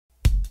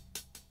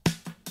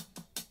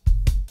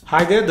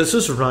Hi there, this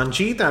is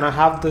Ranjit and I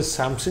have the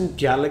Samsung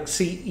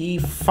Galaxy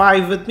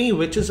E5 with me,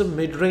 which is a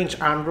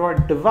mid-range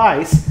Android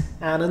device.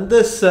 And in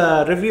this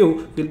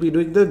review, we'll be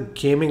doing the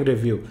gaming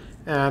review.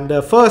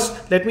 And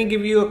first, let me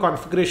give you a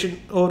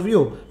configuration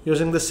overview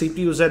using the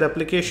CPU-Z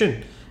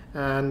application.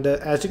 And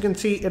as you can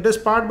see, it is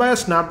powered by a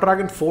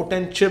Snapdragon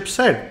 410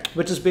 chipset,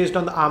 which is based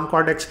on the ARM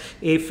Cortex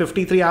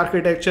A53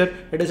 architecture.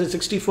 It is a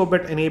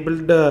 64-bit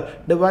enabled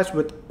device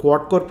with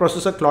quad-core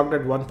processor clocked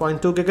at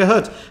 1.2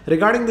 GHz.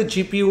 Regarding the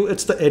GPU,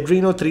 it's the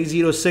Adreno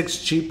 306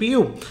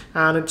 GPU,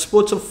 and it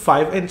sports a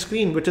 5-inch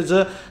screen, which is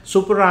a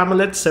Super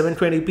AMOLED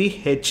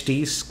 720p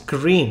HD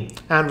screen.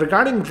 And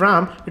regarding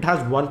RAM, it has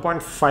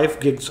 1.5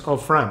 gigs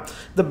of RAM.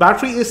 The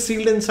battery is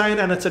sealed inside,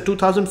 and it's a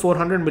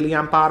 2400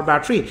 mAh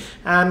battery.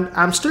 And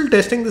I'm still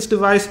testing this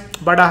device,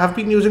 but I have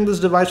been using this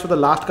device for the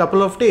last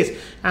couple of days,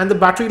 and the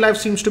battery life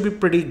seems to be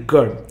pretty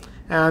good.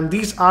 And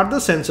these are the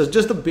sensors,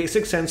 just the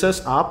basic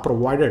sensors are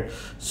provided.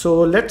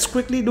 So let's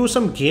quickly do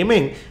some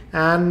gaming,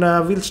 and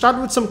we'll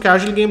start with some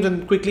casual games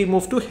and quickly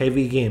move to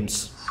heavy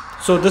games.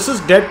 So this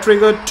is Dead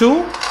Trigger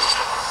 2,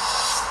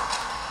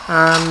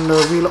 and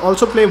we'll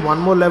also play one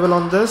more level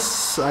on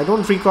this. I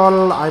don't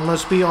recall, I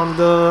must be on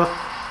the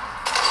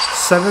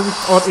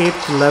 7th or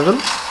 8th level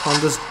on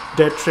this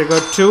Dead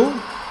Trigger 2.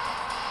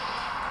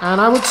 And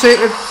I would say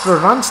it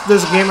runs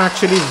this game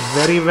actually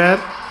very well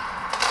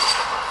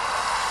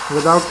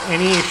without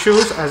any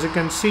issues, as you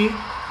can see.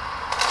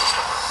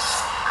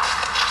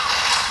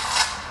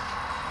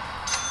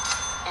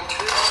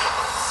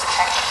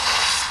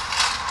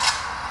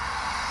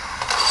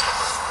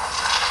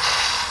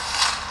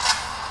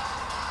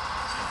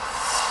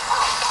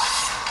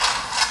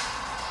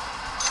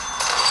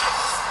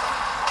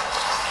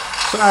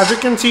 So as you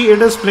can see,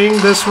 it is playing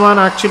this one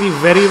actually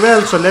very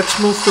well. So let's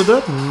move to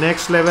the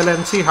next level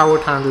and see how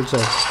it handles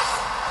it.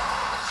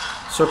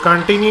 So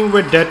continuing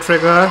with Dead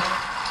Trigger,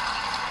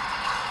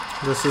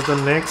 this is the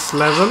next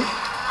level.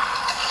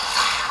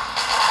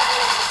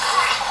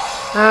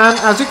 And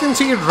as you can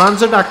see, it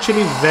runs it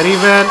actually very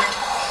well.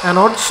 And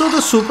also the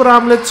Super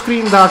AMOLED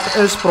screen that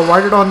is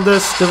provided on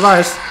this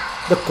device,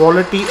 the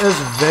quality is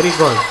very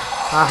good.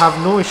 I have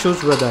no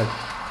issues with it.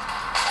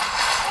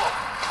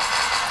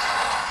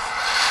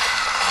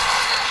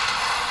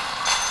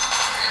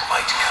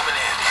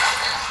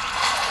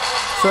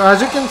 So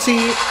as you can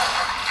see,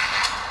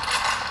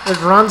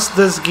 it runs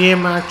this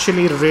game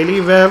actually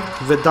really well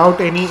without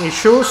any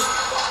issues.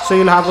 So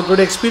you'll have a good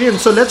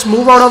experience. So let's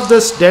move out of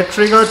this Dead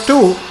Trigger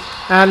 2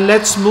 and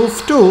let's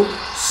move to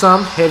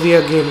some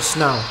heavier games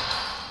now.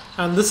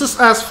 And this is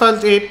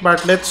Asphalt 8,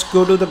 but let's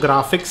go to the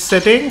graphics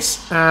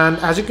settings. And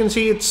as you can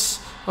see,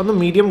 it's on the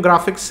medium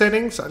graphics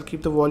settings. I'll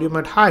keep the volume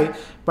at high,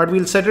 but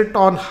we'll set it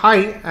on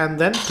high and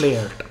then play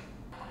it.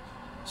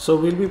 So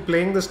we'll be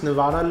playing this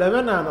Nirvana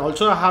 11, and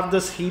also I have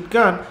this heat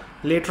gun.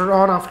 Later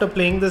on, after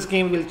playing this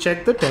game, we'll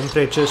check the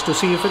temperatures to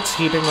see if it's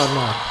heating or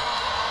not.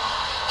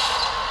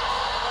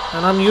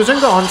 And I'm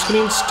using the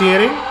on-screen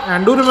steering,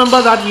 and do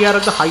remember that we are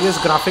at the highest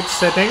graphics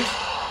setting.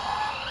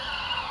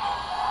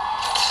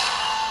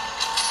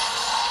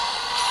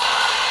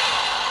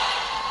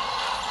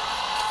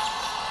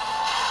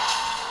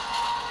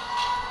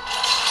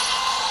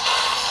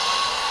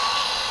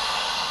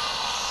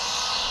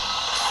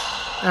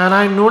 And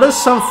I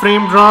noticed some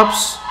frame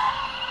drops.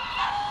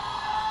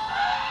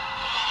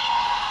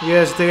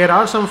 Yes, there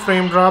are some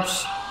frame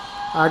drops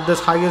at this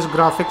highest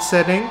graphics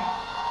setting.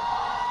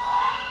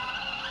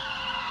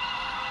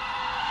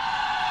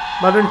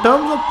 But in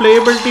terms of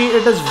playability,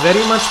 it is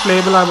very much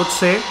playable, I would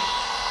say.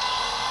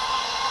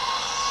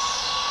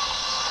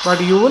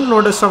 But you will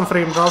notice some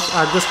frame drops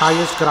at this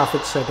highest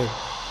graphics setting.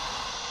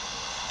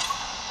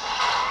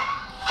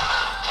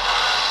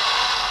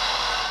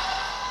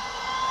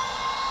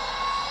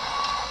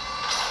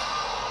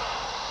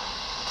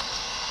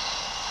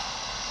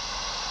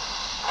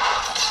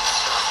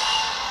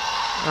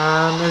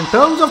 And in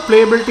terms of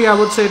playability, I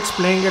would say it's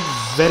playing it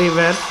very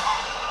well.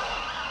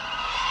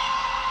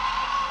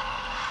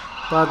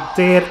 But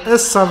there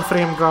is some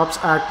frame drops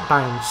at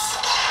times.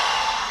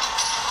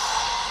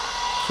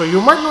 So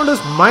you might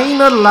notice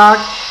minor lag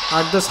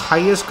at this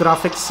highest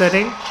graphics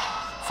setting.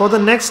 For the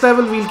next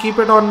level, we'll keep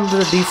it on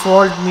the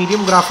default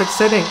medium graphics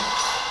setting.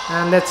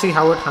 And let's see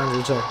how it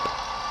handles it.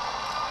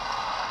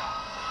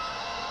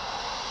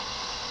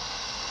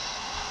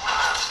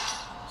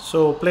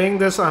 So playing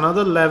this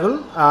another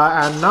level,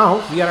 and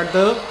now we are at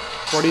the,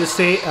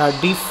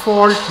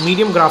 default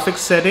medium graphics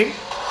setting.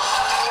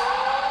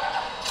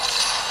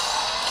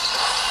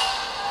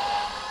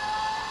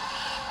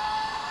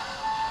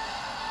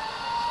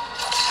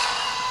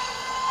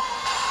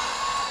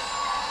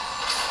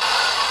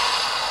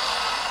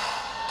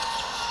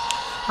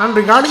 And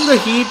regarding the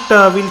heat,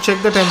 we'll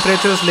check the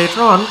temperatures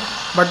later on,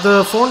 but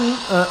the phone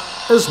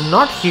is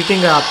not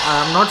heating up.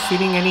 I am not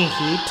feeling any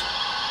heat.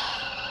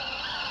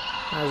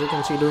 As you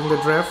can see, doing the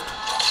drift.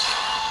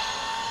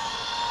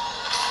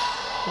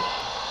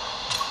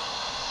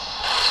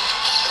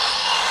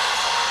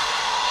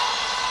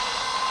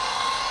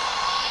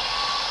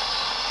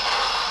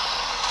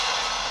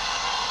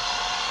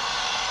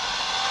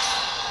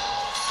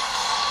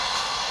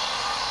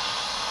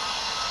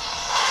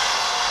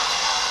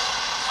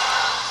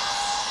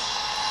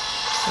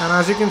 And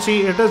as you can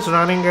see, it is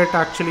running it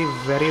actually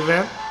very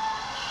well.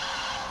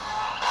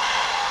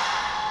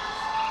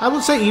 I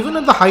would say even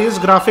at the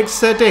highest graphics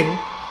setting,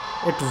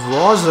 it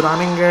was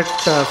running it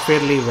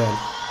fairly well.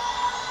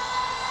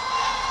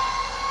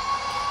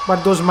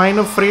 But those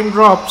minor frame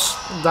drops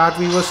that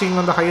we were seeing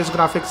on the highest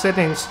graphics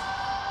settings,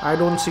 I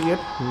don't see it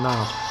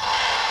now.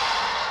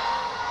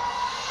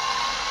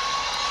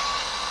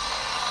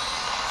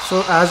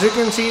 So as you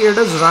can see, it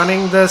is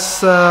running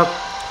this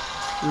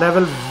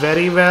level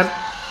very well.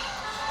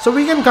 So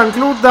we can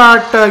conclude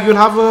that you'll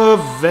have a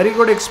very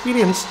good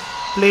experience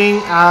playing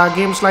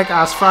games like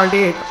Asphalt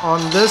 8 on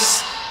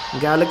this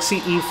Galaxy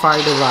E5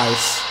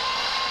 device.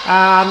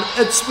 And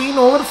it's been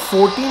over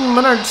 14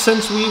 minutes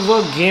since we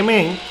were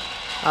gaming.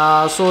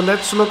 So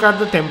let's look at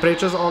the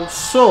temperatures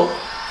also.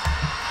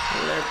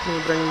 Let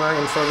me bring my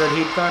infrared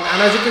heat gun.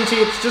 And as you can see,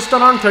 it's just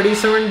around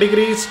 37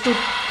 degrees to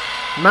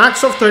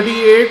max of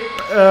 38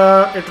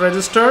 it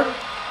registered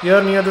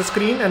here near the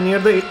screen, and near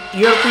the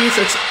earpiece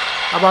it's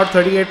about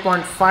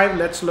 38.5.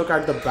 Let's look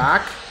at the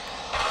back.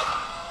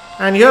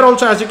 And here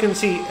also, as you can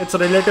see, it's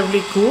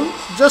relatively cool,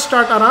 just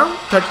at around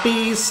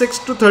 36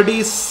 to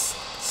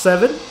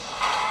 37.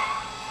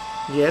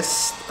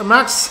 Yes, the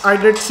max I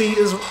did see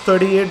is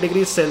 38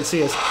 degrees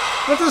Celsius,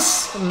 which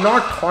is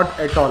not hot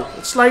at all.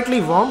 It's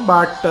slightly warm,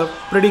 but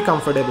pretty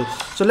comfortable.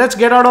 So let's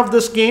get out of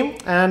this game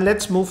and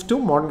let's move to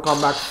Modern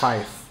Combat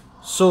 5.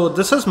 So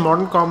this is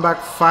Modern Combat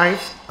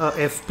 5, a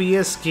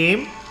FPS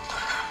game.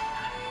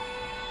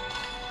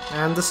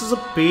 And this is a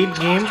paid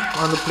game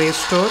on the Play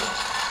Store.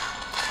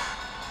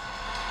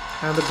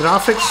 And the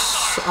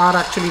graphics are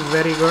actually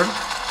very good.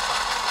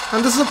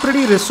 And this is a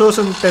pretty resource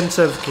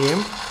intensive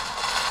game.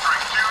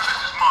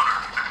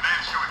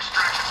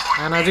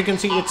 And as you can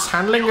see, it's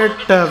handling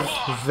it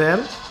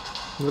well,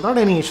 without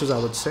any issues, I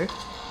would say.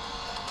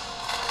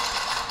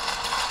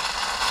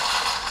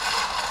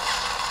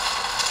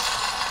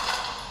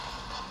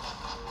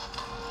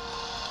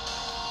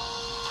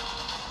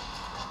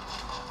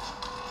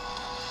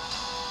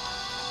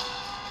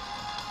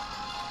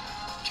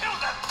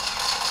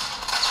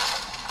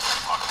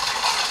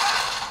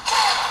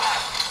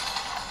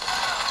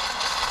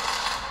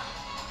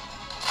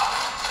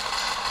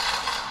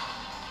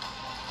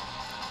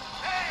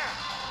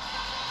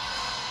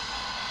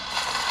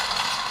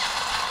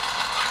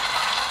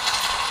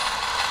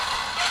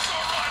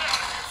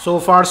 So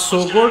far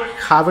so good,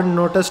 haven't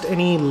noticed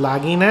any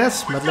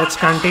lagginess, but let's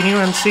continue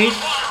and see.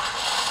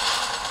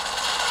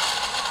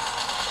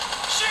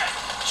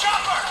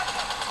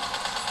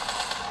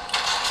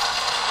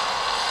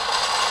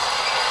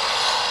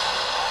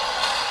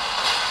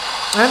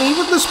 And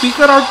even the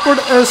speaker output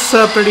is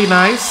pretty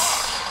nice.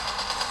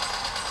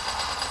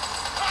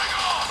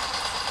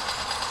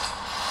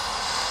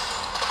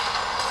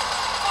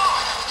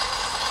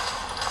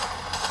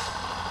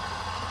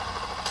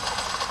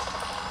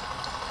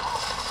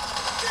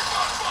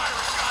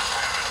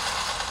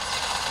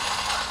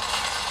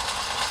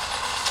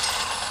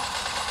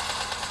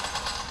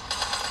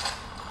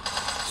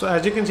 So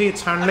as you can see,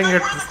 it's handling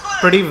it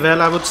pretty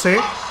well, I would say. A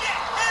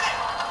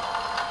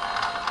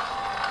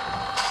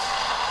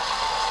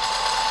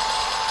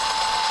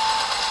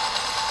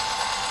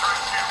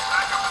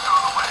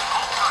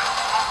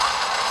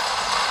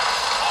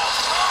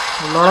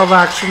lot of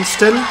action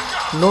still.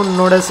 Don't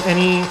notice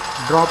any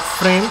drop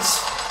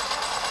frames.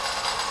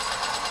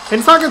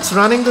 In fact, it's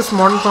running this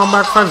Modern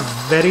Combat 5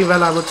 very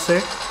well, I would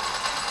say.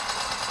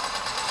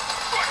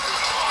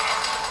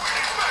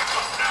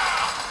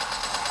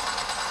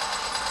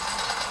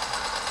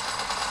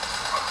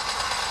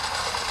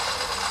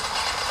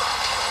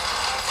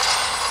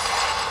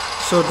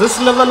 So this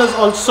level is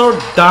also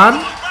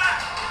done,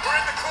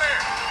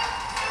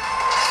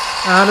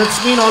 and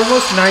it's been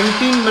almost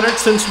 19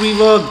 minutes since we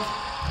were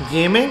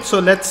gaming. So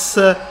let's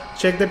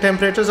check the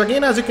temperatures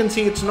again. As you can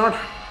see, it's not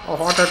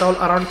hot at all,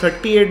 around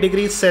 38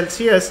 degrees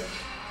Celsius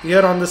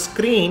here on the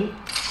screen,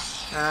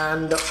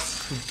 and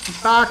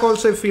back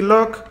also, if you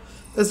look,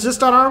 it's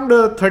just around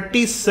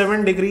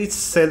 37 degrees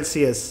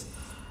Celsius.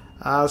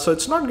 So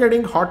it's not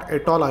getting hot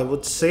at all, I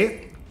would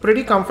say.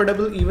 Pretty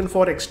comfortable even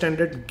for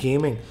extended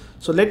gaming.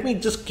 So let me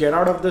just get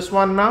out of this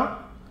one now.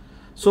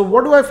 So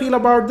what do I feel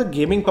about the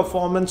gaming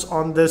performance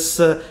on this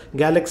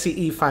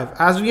Galaxy E5?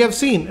 As we have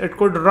seen, it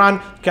could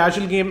run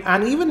casual game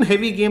and even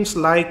heavy games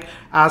like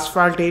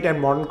Asphalt 8 and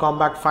Modern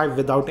Combat 5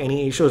 without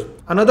any issues.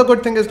 Another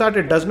good thing is that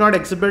it does not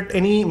exhibit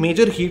any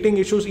major heating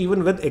issues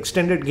even with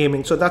extended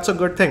gaming. So that's a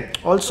good thing.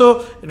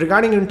 Also,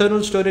 regarding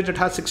internal storage, it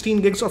has 16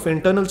 gigs of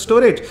internal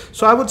storage.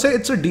 So I would say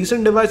it's a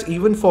decent device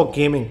even for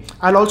gaming.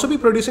 I'll also be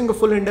producing a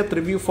full in-depth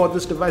review for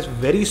this device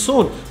very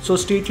soon. So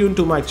stay tuned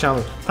to my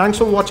channel. Thanks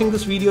for watching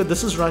this video.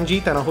 This is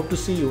Ranjit, and I hope to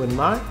see you in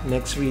my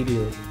next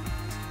video.